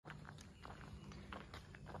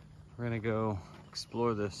We're gonna go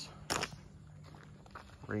explore this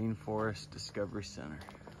Rainforest Discovery Center.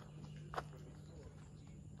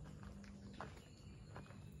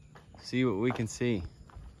 See what we can see.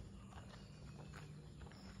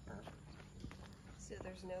 So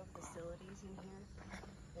there's no facilities in here?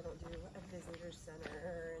 They don't do a visitor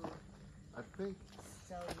center and I think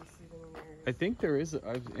sell you souvenirs? I think there is,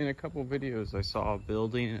 in a couple videos I saw a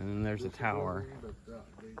building and then there's a tower.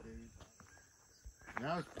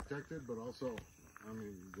 Now it's protected, but also, I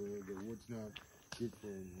mean, the wood's not good for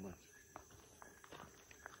much.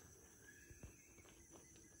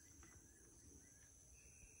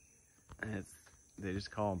 And they just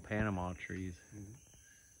call them Panama trees.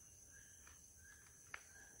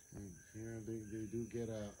 And here they do get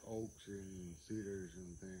oaks and cedars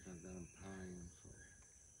and things like that and pines. So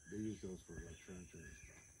they use those for like furniture and stuff.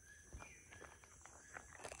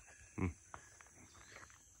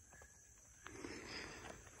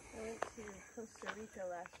 I went to Costa Rica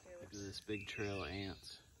last year. Look at this big trail of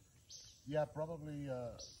ants. Yeah, probably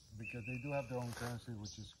because they do have their own currency,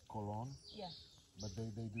 which is colon. Yeah. But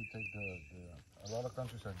they do take a lot of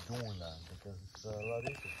countries are doing that because it's a lot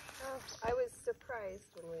easier. I was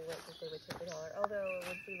surprised when we went that they would take $1, although it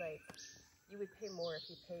would be like, you would pay more if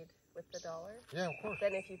you paid with the dollar. Yeah, of course.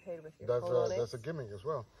 Than if you paid with your colones. That's a gimmick as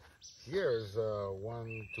well. Here is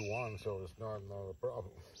 1-to-1, so it's not a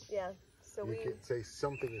problem. Yeah. So you can say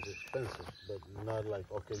something is expensive, but not like,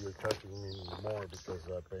 okay, you're charging me more because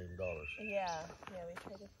I'm paying dollars. Yeah, we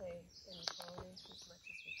tried to play in colonies as much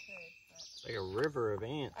as we could. But It's like a river of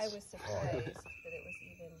ants. I was surprised that it was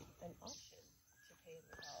even an option to pay in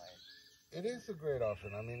the dollar. It is a great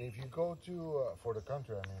option. I mean, if you go to, for the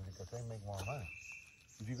country, I mean, because they make more money.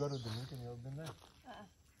 If you go to Dominican, you ever been there?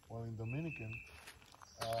 Well, in Dominican,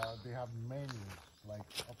 they have menus like,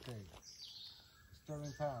 okay,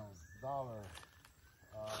 sterling pound, dollar,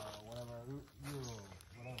 whatever, euro,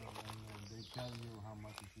 whatever, and they tell you how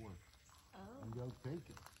much it's worth. Oh. And they'll take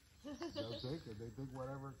it. They'll take it. They take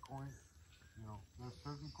whatever coin, you know, there's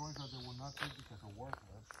certain coins that they will not take because of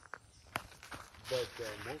worthless. But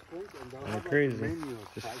most coins, and they'll have crazy. a menu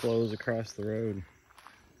of Just prices flows across the road.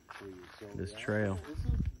 for you. So, This yeah, trail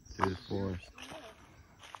through the forest.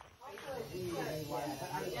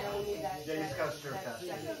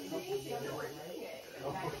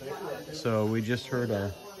 So we just heard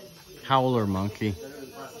a howler monkey.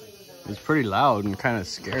 It's pretty loud and kind of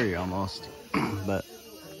scary almost, but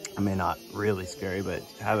I mean not really scary, but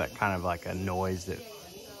have that kind of like a noise that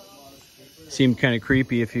seemed kind of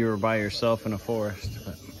creepy if you were by yourself in a forest.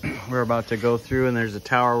 But we're about to go through and there's a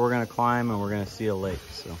tower we're gonna climb and we're gonna see a lake,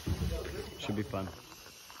 so should be fun.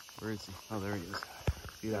 Where is he? Oh, there he is.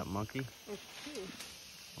 See that monkey?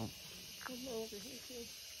 Oh.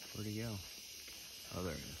 Where'd he go? Oh,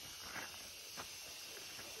 there he is.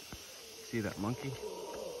 See that monkey?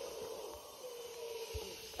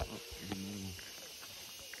 Oh, there's another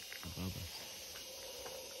above us.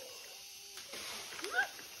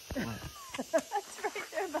 What? That's right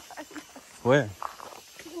there behind us. Where?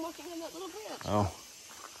 He's walking on that little branch. Oh.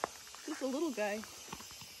 Just a little guy.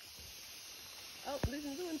 Oh, there's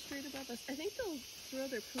another one straight above us. I think they'll throw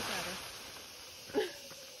their poop at us.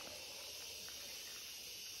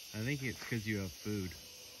 I think it's because you have food.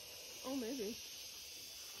 Oh, maybe.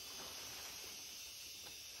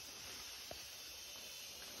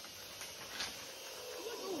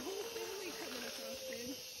 Look, a whole family coming across,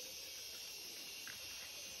 babe.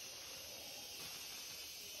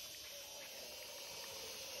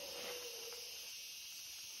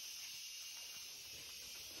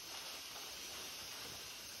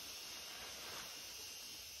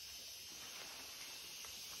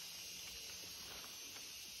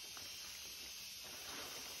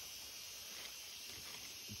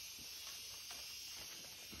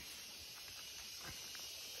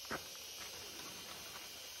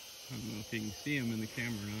 I don't know if you can see them in the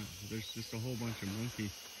camera or not. There's just a whole bunch of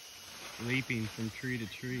monkeys leaping from tree to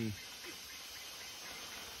tree.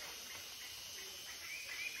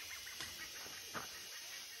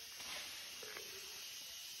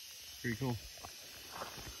 Pretty cool.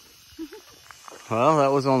 Well,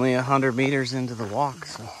 that was only 100 meters into the walk,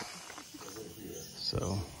 so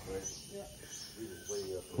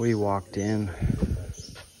we walked in.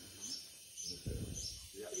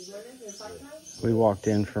 We walked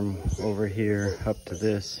in from over here up to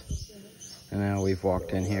this, and now we've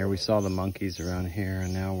walked in here. We saw the monkeys around here,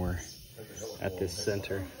 and now we're at this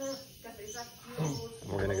center.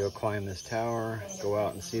 We're gonna go climb this tower, go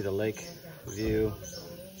out and see the lake view,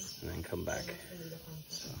 and then come back.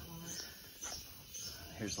 So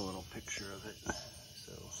here's a little picture of it. So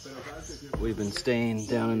We've been staying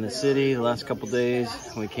down in the city the last couple days.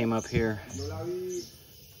 We came up here,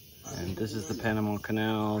 and this is the Panama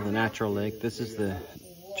Canal, the natural lake. This is the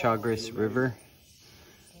Chagres River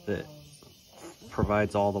that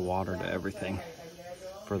provides all the water to everything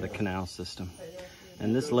for the canal system.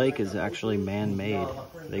 And this lake is actually man-made.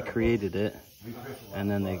 They created it, and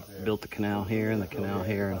then they built the canal here and the canal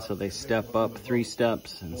here, and so they step up 3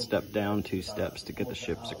 steps and step down 2 steps to get the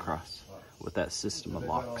ships across with that system of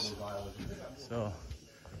locks. So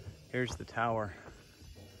here's the tower.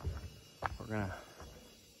 We're gonna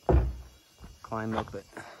climb up it.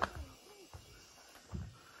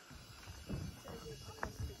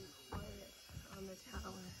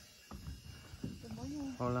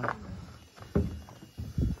 Hola.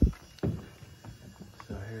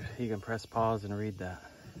 So here you can press pause and read that.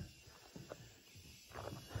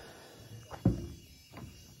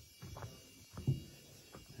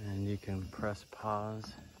 And you can press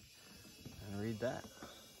pause and read that.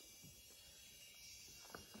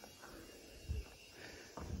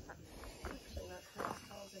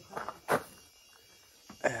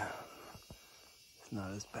 Yeah, it's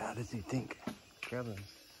not as bad as you think. Grab those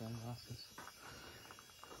sunglasses.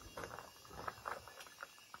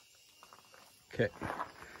 Okay,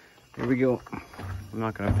 here we go. I'm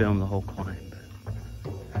not gonna film the whole climb.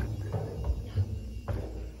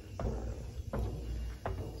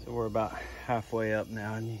 So we're about halfway up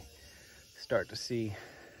now, and you start to see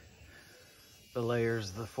the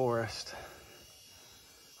layers of the forest.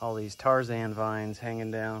 All these Tarzan vines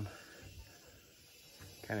hanging down.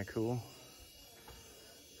 Kind of cool.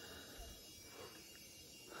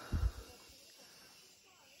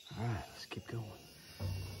 All right, let's keep going.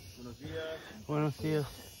 Buenos días. Buenos dias.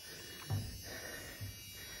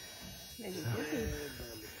 Maybe But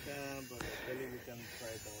we can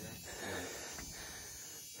try it all.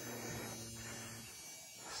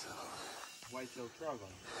 White-tailed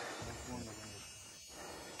dragon. That's one of them.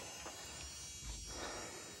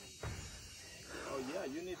 Oh yeah,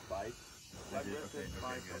 you need bite. Black breasted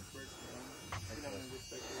bite, first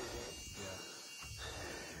yeah.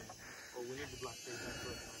 Oh, we need the black face first. I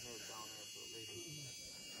know it's down there for later.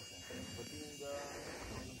 Okay. But in the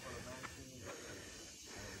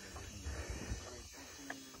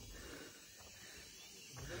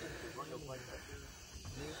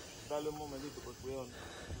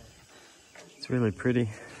It's really pretty.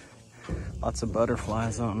 Lots of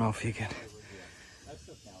butterflies. I don't know if you can.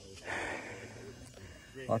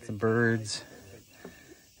 Lots of birds.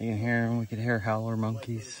 You can hear them. We can hear howler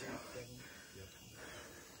monkeys.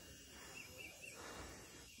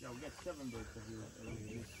 Yeah, we got 7 birds every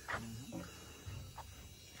week.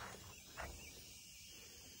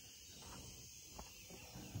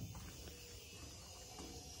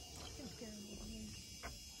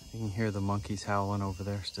 You can hear the monkeys howling over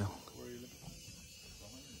there still.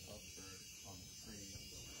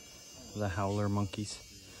 The howler monkeys.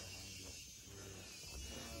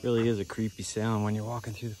 Really is a creepy sound when you're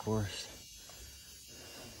walking through the forest.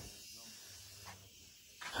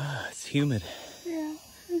 It's humid. Yeah.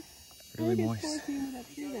 Really moist. It's more humid up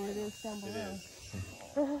here than it is down below.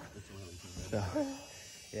 So,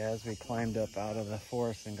 yeah, as we climbed up out of the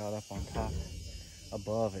forest and got up on top,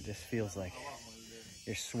 above, it just feels like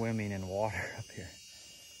you're swimming in water up here.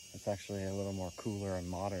 It's actually a little more cooler and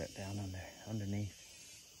moderate down in there, underneath,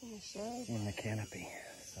 in the canopy.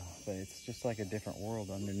 So, but it's just like a different world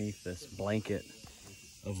underneath this blanket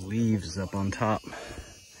of leaves up on top. I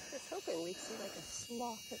was hoping we'd see like a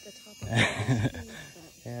sloth at the top of the trees,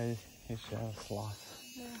 but Yeah, you should have sloths.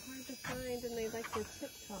 they're hard to find, and they like the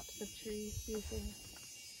tip tops of trees usually.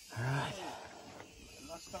 All right,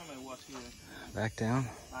 Last time I was here, back down.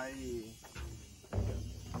 I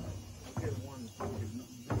get one.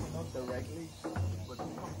 Not directly, but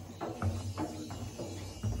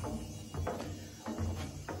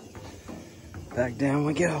Back down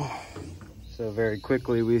we go. So very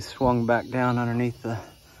quickly we swung back down underneath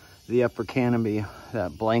the upper canopy,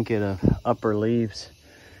 that blanket of upper leaves.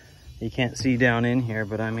 You can't see down in here,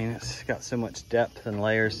 but I mean, it's got so much depth and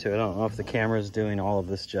layers to it. I don't know if the camera's doing all of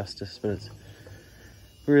this justice, but it's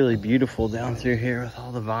really beautiful down through here with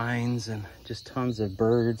all the vines and just tons of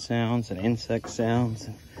bird sounds and insect sounds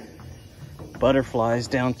and butterflies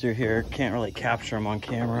down through here. Can't really capture them on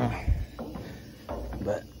camera,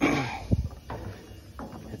 but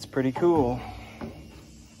it's pretty cool.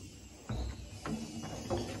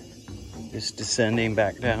 Just descending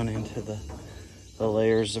back down into the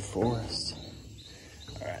layers of forest.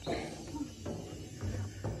 All right. There's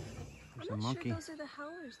a I'm not monkey. sure those are the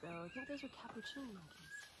howlers, though. I think those are capuchin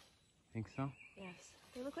monkeys. Think so? Yes.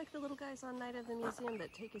 They look like the little guys on Night of the Museum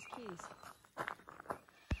that take his keys.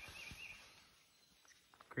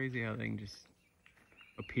 Crazy how they can just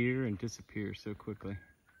appear and disappear so quickly.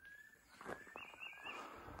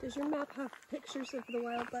 Does your map have pictures of the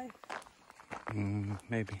wildlife?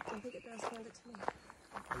 Maybe. I think it does. Hand it to me.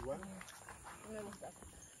 Igual. Tenemos that.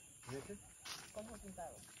 ¿Nieque? Como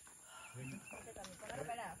pintado. ¿Nieque? Este también. Póngalo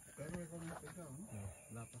para. Carne con el pescado, ¿no?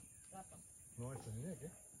 Lapa. Lapa. No, este es ñeque.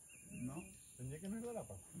 No. ¿El ñeque no es la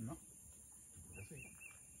lapa? No. Porque sí.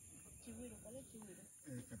 Chigüiro. ¿Cuál es chigüiro?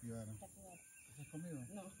 Capibara. Capibara. ¿Eso es comido?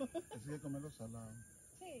 No. Eso hay que comerlo salado.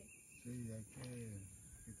 Sí. Sí, hay que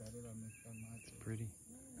quitarle la mezcla macho. Pretty.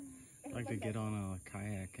 I'd like to get on a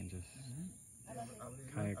kayak and just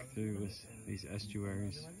kayak through these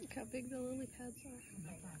estuaries. Look how big the lily pads are.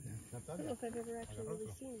 I don't know if I've ever actually really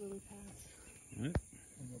seen lily pads. Right?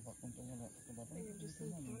 They're just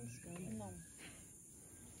little pond scum. No.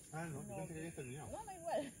 Ah, no, pensé que ya terminado. No, da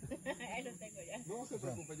igual. Ahí lo tengo ya. No se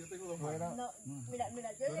preocupe, yo tengo dos más. Fuera, No, mira, mira,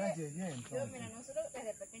 nosotros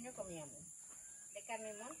desde pequeño comíamos de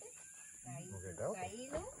carne de monte,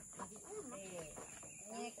 caído,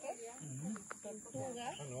 ñeques, tortuga.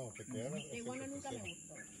 Ah, no, que queda. De iguana nunca me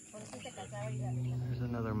gustó. Por eso te casaba y la There's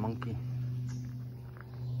another monkey.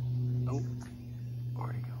 Oh,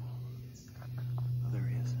 where'd he go? Oh, there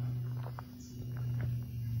he is.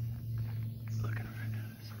 Looking right at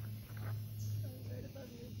us. Right above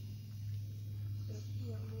me.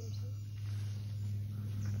 Yeah, more so.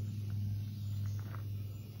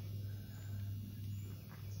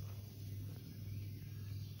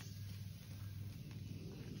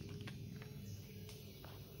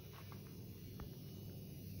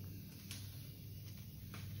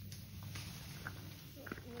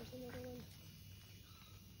 There's another one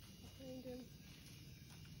behind him.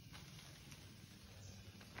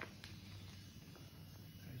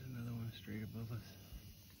 There's another one straight above us.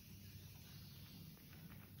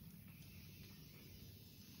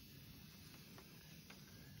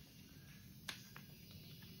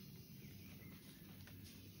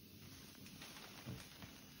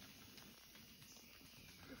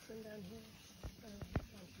 This one down here. It's on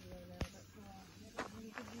to the right now, but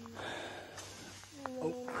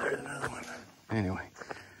Oh, there's another one. Anyway,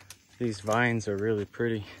 these vines are really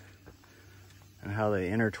pretty and how they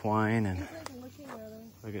intertwine, and he's like looking at us.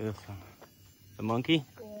 look at this one. The monkey? Yeah,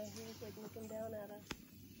 he was like looking down at us.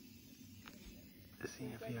 To see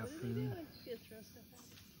He's if like, you have what are you food. doing? Just throw stuff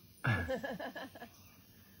at us.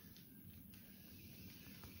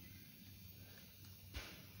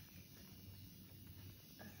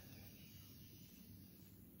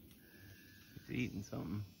 He's eating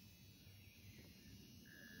something.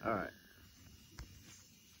 All right.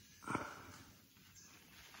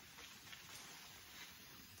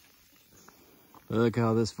 Look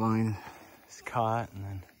how this vine is caught, and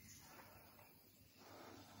then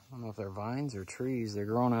I don't know if they're vines or trees. They're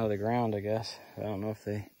growing out of the ground, I guess. I don't know if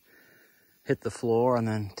they hit the floor and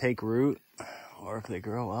then take root, or if they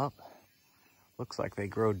grow up. Looks like they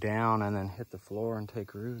grow down and then hit the floor and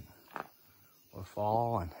take root, or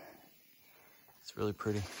fall, and it's really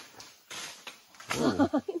pretty. Whoa.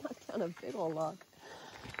 He knocked down a big old log.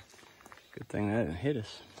 Good thing that didn't hit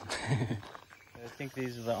us. I think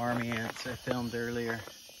these are the army ants I filmed earlier.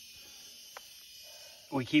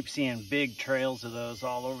 We keep seeing big trails of those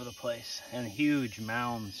all over the place, and huge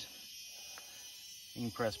mounds. You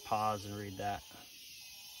can press pause and read that.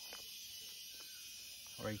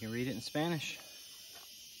 Or you can read it in Spanish.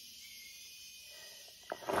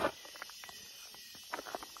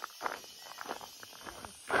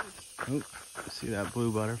 Oh, see that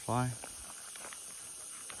blue butterfly?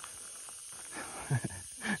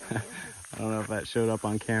 I don't know if that showed up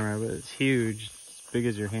on camera, but it's huge. As big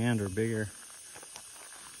as your hand or bigger.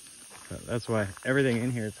 But that's why everything in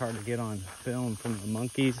here is hard to get on film, from the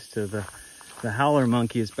monkeys to the howler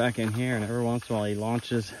monkey is back in here, and every once in a while he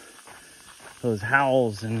launches those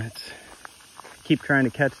howls, and it's keep trying to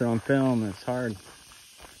catch it on film, and it's hard.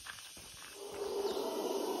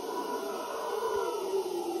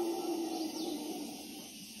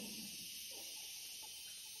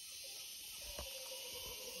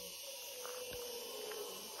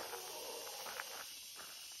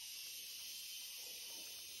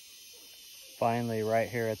 Finally, right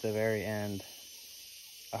here at the very end.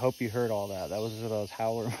 I hope you heard all that. That was those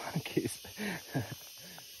howler monkeys.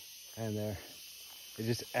 And it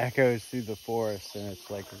just echoes through the forest, and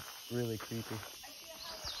it's like really creepy.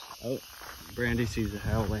 Oh, Brandy sees a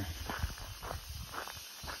howler.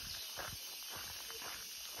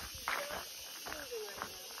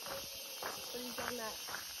 So he's on that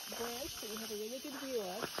branch that we have a really good view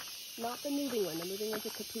of. Not the moving one. The moving one's a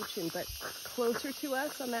capuchin, but closer to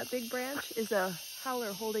us on that big branch is a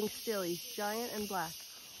howler holding still. He's giant and black.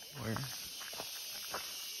 Where?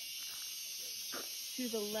 to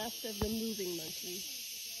the left of the moving monkey,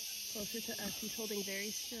 closer to us. He's holding very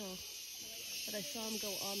still, but I saw him go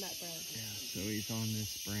on that branch. Yeah, so he's on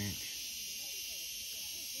this branch.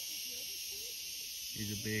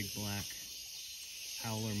 He's a big black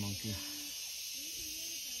howler monkey.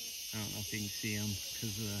 I don't know if you can see him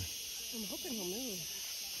because I'm hoping he'll move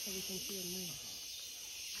so we can see him move.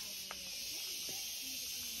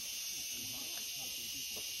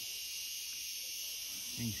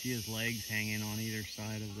 you can see his legs hanging on either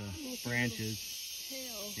side of the branches.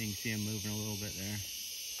 Tail. You can see him moving a little bit there.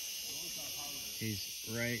 He's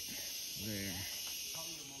right there.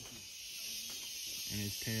 And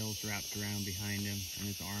his tail's wrapped around behind him, and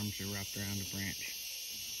his arms are wrapped around a branch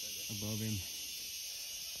above him.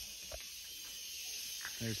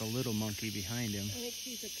 There's a little monkey behind him. I think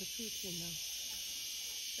he's a capuchin though.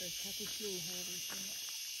 Or a capuchin, however you say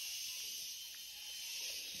it.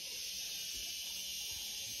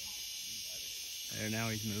 There, now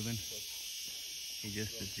he's moving. He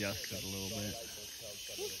just adjusted a little bit.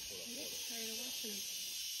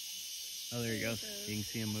 Oh, there he goes. You can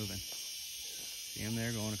see him moving. See him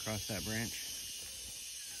there going across that branch?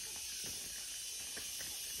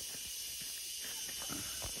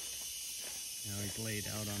 Now he's laid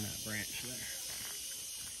out on that branch there.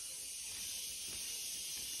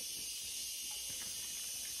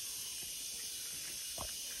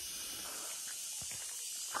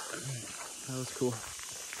 That was cool.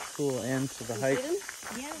 Cool end to the hike.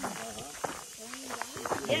 Yeah.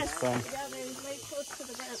 Yes. Fun. Yeah, they was right close to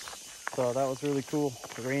the branch. So that was really cool.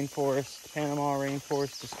 The Rainforest, Panama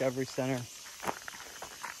Rainforest Discovery Center.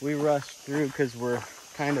 We rushed through because we're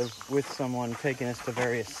kind of with someone taking us to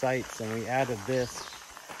various sites, and we added this,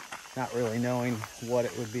 not really knowing what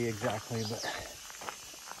it would be exactly, but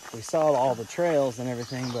we saw all the trails and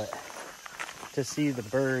everything, but to see the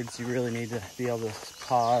birds, you really need to be able to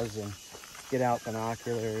pause and get out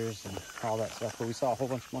binoculars and all that stuff. But we saw a whole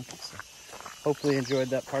bunch of monkeys, so hopefully you enjoyed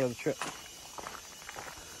that part of the trip.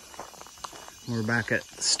 We're back at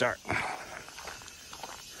the start.